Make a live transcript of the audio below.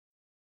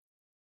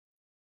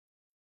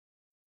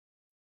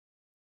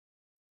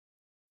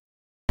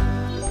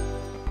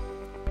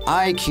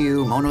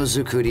IQ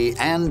Monozukuri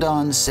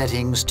Andon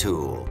Settings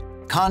Tool.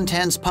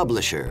 Contents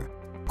Publisher.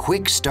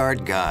 Quick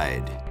Start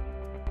Guide.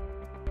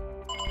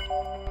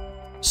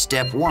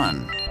 Step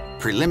 1.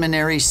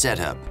 Preliminary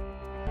Setup.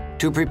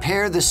 To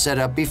prepare the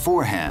setup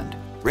beforehand,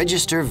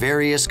 register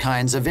various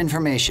kinds of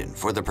information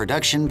for the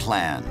production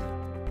plan.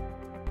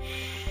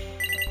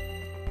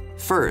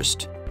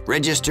 First,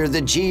 register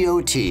the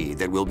GOT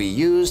that will be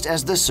used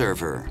as the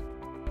server.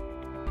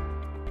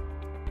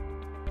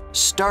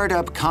 Start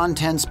up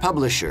Contents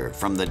Publisher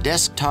from the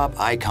desktop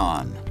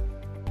icon.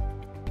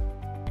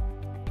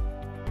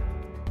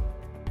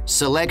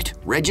 Select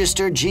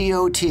Register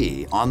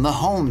GOT on the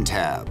Home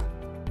tab.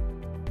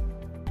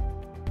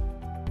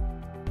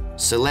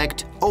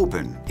 Select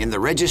Open in the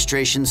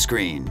registration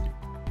screen.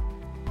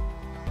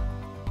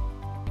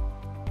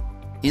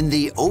 In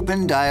the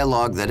Open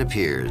dialog that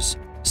appears,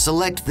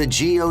 select the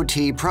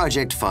GOT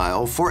project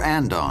file for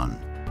Andon.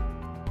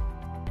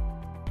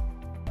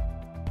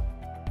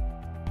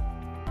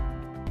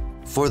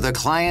 For the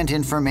client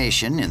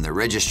information in the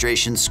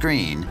registration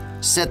screen,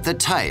 set the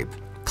type,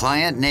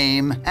 client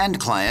name, and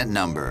client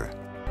number.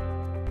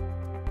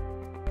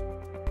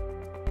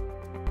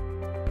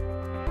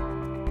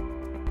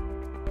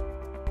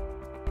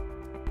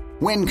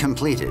 When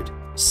completed,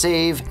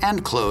 save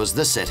and close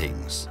the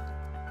settings.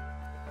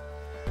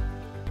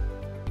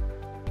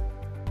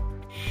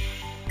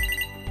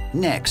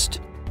 Next,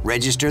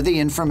 register the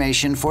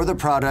information for the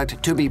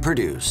product to be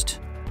produced.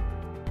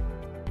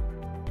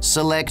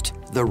 Select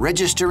the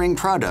Registering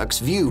Products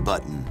View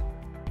button.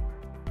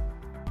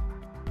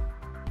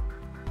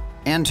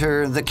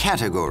 Enter the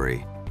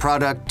category,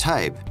 product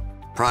type,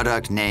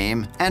 product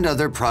name, and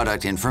other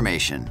product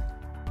information.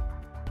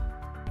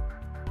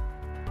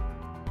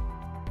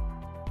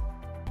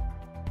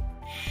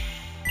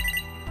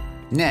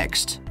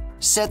 Next,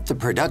 set the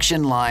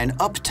production line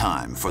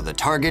uptime for the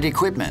target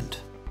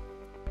equipment.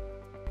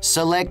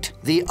 Select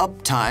the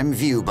Uptime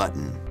View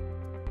button.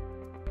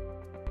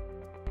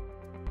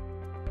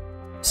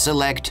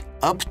 Select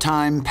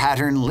Uptime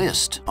Pattern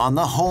List on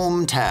the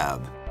Home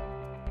tab.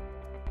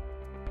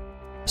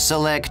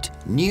 Select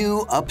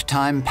New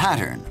Uptime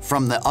Pattern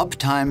from the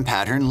Uptime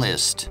Pattern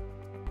list.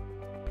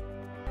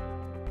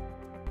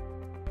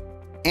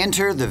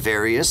 Enter the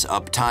various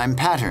uptime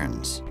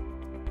patterns.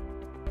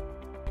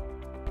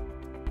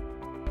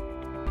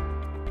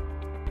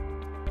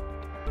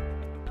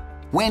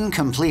 When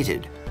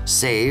completed,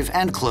 save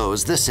and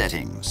close the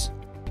settings.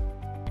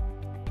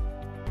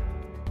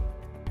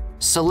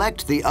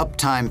 Select the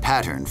uptime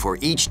pattern for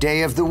each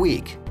day of the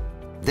week.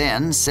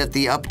 Then set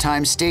the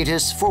uptime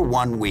status for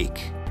 1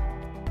 week.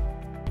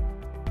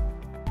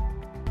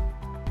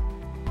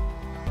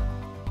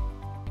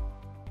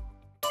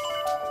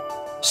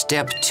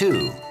 Step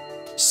 2.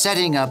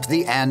 Setting up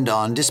the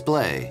ANDON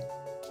display.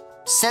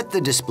 Set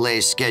the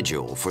display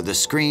schedule for the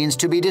screens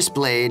to be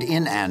displayed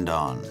in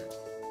ANDON.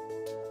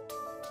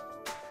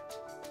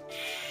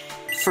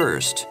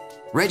 First,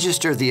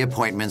 register the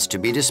appointments to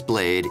be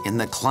displayed in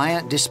the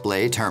Client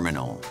Display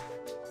Terminal.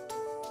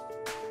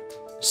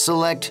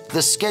 Select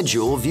the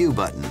Schedule View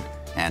button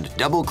and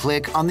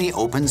double-click on the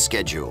Open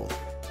Schedule.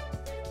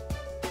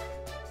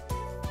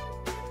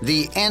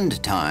 The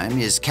end time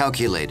is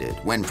calculated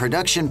when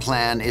production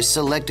plan is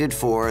selected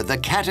for the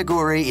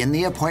category in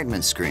the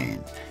appointment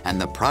screen, and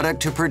the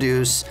product to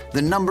produce,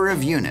 the number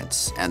of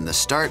units, and the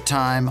start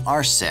time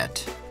are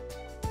set.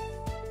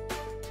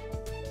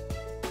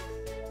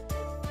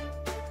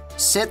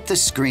 Set the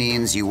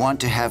screens you want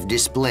to have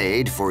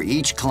displayed for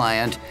each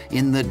client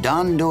in the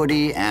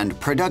Dandori and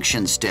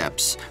production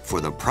steps for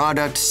the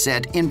product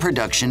set in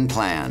production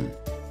plan.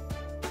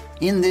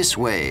 In this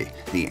way,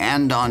 the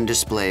ANDON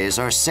displays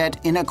are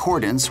set in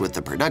accordance with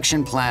the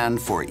production plan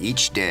for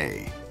each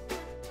day.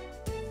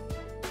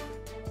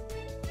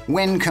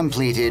 When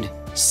completed,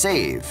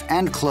 save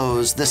and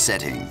close the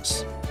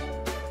settings.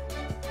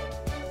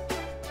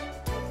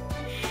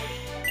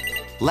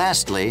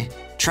 Lastly,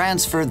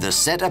 transfer the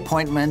set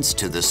appointments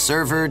to the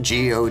server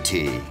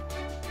GOT.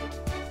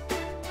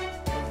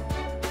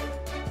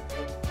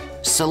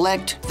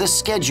 Select the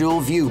Schedule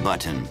View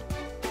button.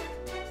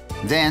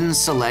 Then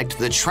select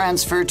the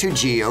Transfer to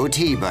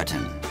GOT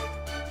button.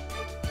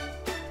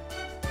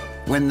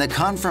 When the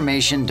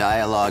confirmation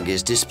dialog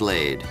is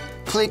displayed,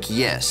 click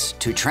Yes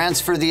to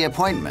transfer the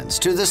appointments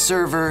to the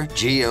server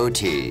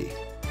GOT.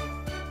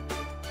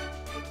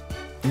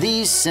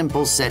 These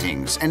simple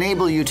settings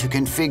enable you to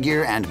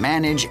configure and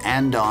manage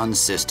ANDON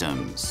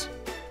systems.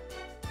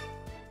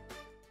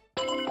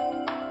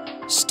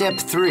 Step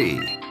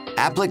 3.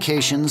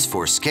 Applications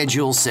for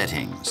schedule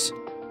settings.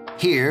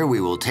 Here we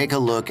will take a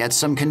look at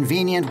some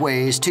convenient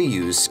ways to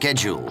use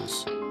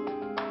schedules.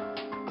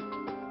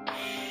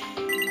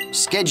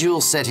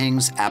 Schedule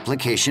Settings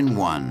Application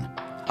 1.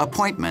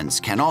 Appointments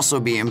can also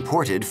be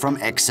imported from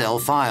Excel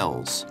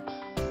files.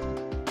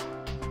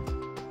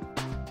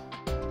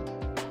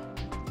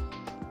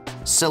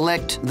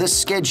 Select the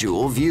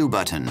Schedule View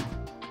button.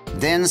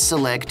 Then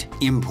select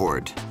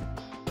Import.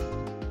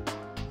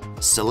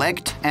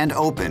 Select and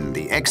open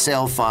the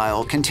Excel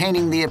file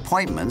containing the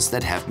appointments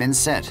that have been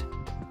set.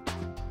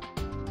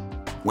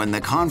 When the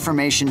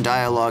confirmation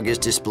dialog is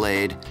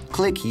displayed,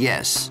 click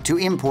Yes to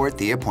import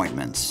the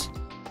appointments.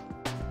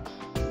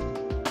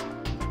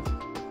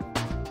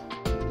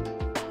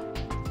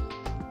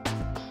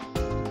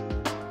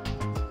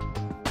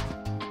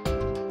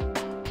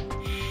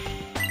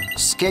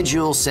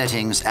 Schedule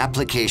Settings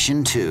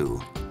Application 2.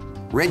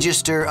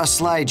 Register a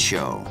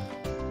slideshow.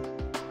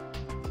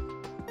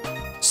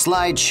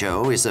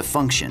 Slideshow is a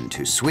function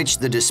to switch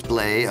the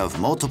display of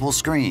multiple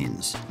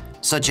screens,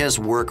 such as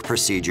work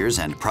procedures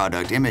and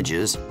product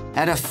images,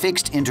 at a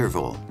fixed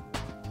interval.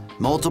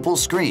 Multiple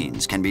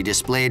screens can be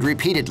displayed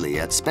repeatedly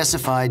at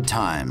specified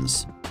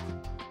times.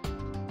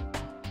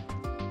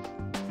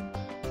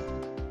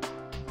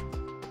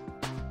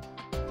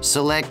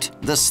 Select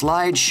the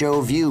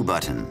Slideshow View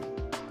button.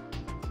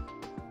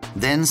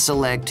 Then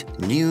select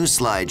New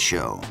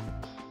Slideshow.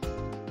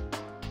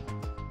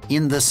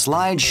 In the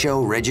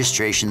Slideshow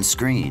registration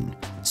screen,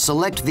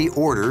 select the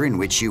order in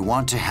which you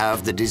want to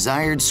have the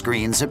desired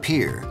screens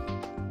appear.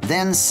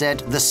 Then set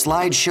the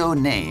slideshow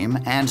name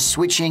and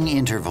switching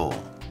interval.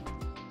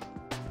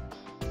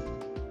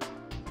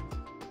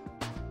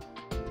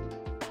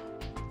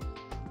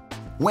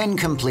 When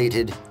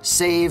completed,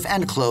 save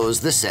and close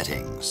the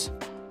settings.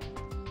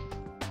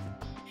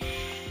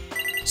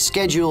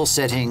 Schedule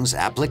Settings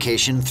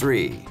Application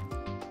 3.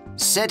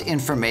 Set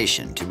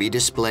information to be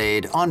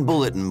displayed on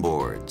bulletin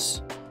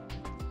boards.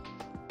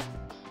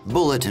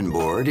 Bulletin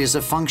board is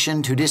a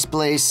function to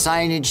display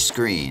signage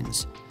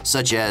screens,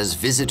 such as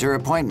visitor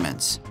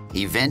appointments,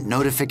 event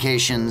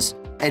notifications,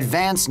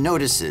 advance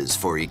notices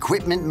for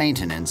equipment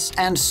maintenance,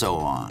 and so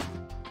on.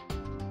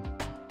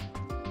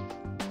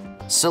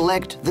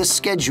 Select the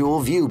Schedule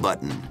View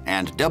button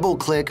and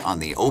double-click on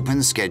the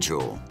Open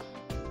Schedule.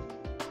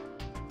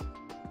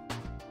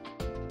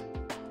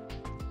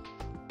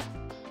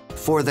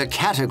 For the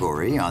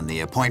category on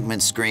the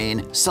appointment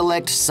screen,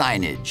 select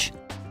Signage.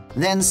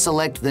 Then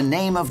select the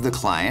name of the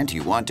client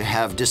you want to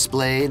have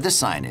display the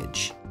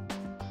signage.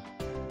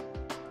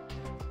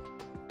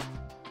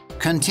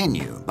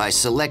 Continue by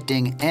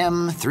selecting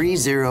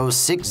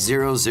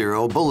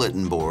M30600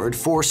 Bulletin Board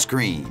for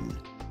Screen.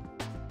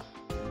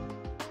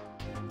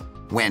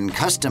 When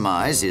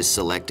Customize is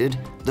selected,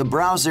 the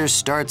browser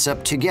starts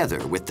up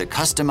together with the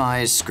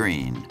Customize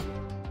screen.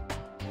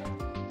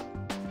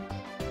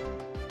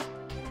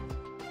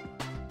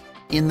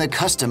 In the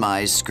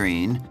Customize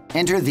screen,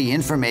 enter the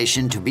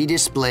information to be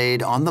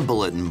displayed on the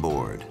bulletin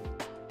board.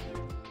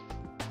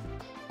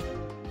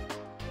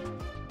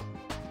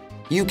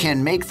 You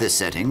can make the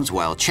settings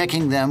while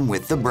checking them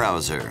with the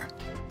browser.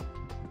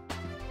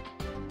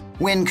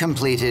 When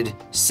completed,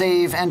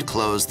 save and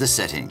close the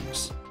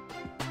settings.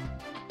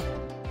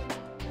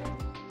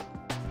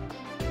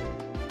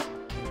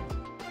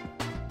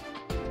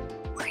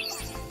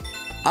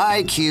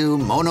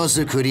 iQ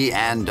Monozukuri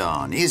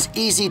Andon is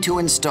easy to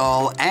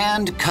install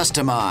and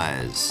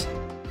customize.